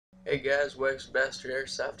Hey guys, Wax Bastard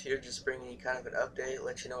Airsoft here, just bringing you kind of an update,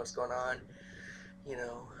 let you know what's going on,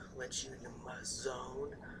 let you into my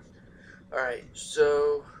zone. Alright,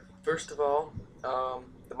 so first of all,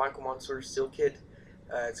 the Monsoor SEAL kit,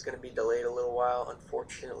 it's going to be delayed a little while,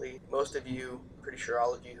 unfortunately. Most of you, pretty sure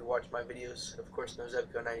all of you who watch my videos, of course know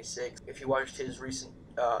Zebco96. If you watched his recent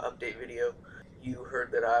update video, you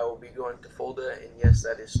heard that I will be going to Fulda, and yes,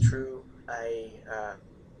 that is true. I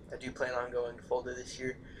do plan on going to Fulda this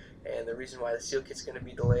year, and the reason why the SEAL kit's going to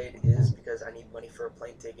be delayed is because I need money for a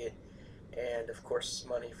plane ticket, and of course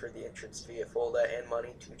money for the entrance fee at Fulda, and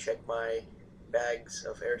money to check my bags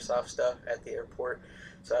of airsoft stuff at the airport.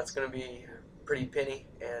 So that's going to be pretty penny,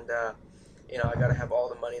 and I got to have all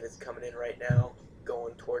the money that's coming in right now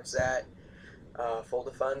going towards that.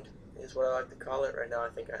 Fulda fund is what I like to call it. Right now I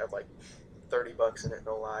think I have like 30 bucks in it,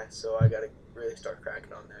 no lie. So I got to really start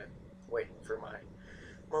cracking on that, waiting for my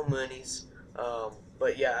monies.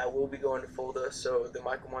 But yeah, I will be going to Fulda, so the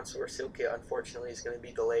Monsoor SEAL kit unfortunately is going to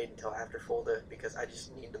be delayed until after Fulda because I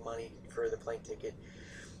just need the money for the plane ticket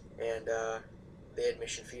and the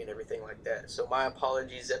admission fee and everything like that. So my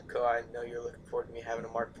apologies, Zebco. I know you're looking forward to me having a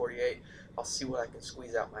Mark 48. I'll see what I can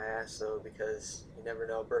squeeze out my ass though, because you never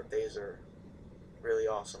know. Birthdays are really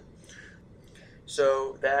awesome.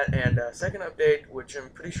 So that, and second update, which I'm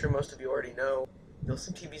pretty sure most of you already know,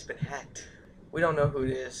 MILSIMTV's been hacked. We don't know who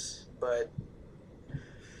it is, but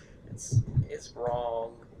it's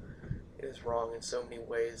wrong. It is wrong in so many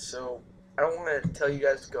ways. So I don't want to tell you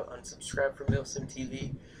guys to go unsubscribe from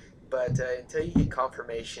MILSIMTV, but until you get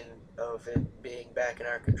confirmation of it being back in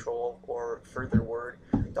our control or further word,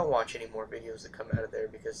 don't watch any more videos that come out of there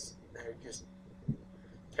because they're just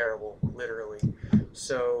terrible, literally.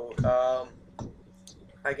 So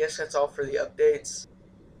I guess that's all for the updates.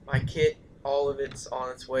 My kit, all of it's on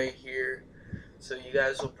its way here. So you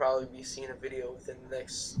guys will probably be seeing a video within the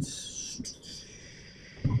next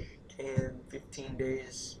 10, 15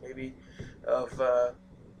 days, maybe, of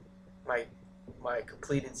my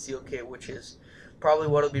completed SEAL kit, which is probably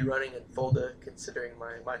what I'll be running in Fulda, considering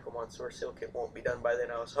my Monsoor SEAL kit won't be done by then.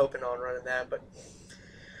 I was hoping on running that, but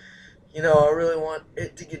I really want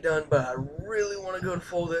it to get done, but I really want to go to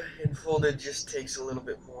Fulda, and Fulda just takes a little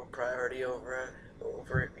bit more priority over it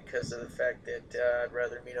because of the fact that I'd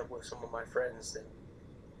rather meet up with some of my friends than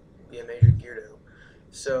be a major Geardo.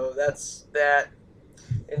 So that's that.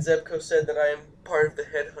 And Zebco said that I am part of the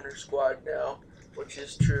Headhunter Squad now, which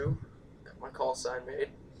is true. Got my call sign made.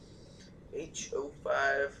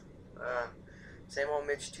 H05. Same old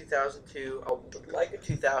Mitch 2002. I would like a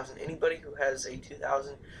 2000. Anybody who has a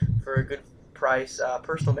 2000 for a good price,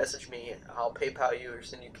 personal message me. I'll PayPal you or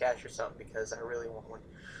send you cash or something because I really want one.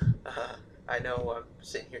 I know I'm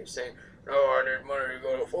sitting here saying, no, I need money to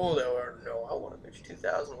go to Fulda, or no, I want a Mitch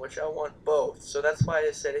 2000, which I want both. So that's why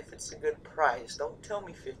I said if it's a good price, don't tell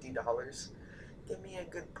me $50. Give me a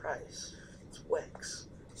good price. It's Wex.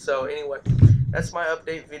 So anyway, that's my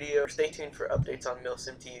update video. Stay tuned for updates on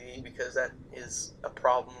MILSIMtv because that is a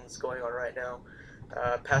problem that's going on right now.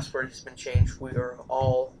 Password has been changed. We are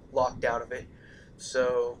all locked out of it.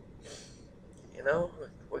 So,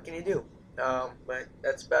 what can you do? But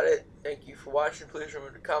that's about it. Thank you for watching. Please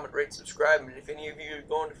remember to comment, rate, subscribe, and if any of you are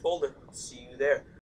going to Fulda, I'll see you there.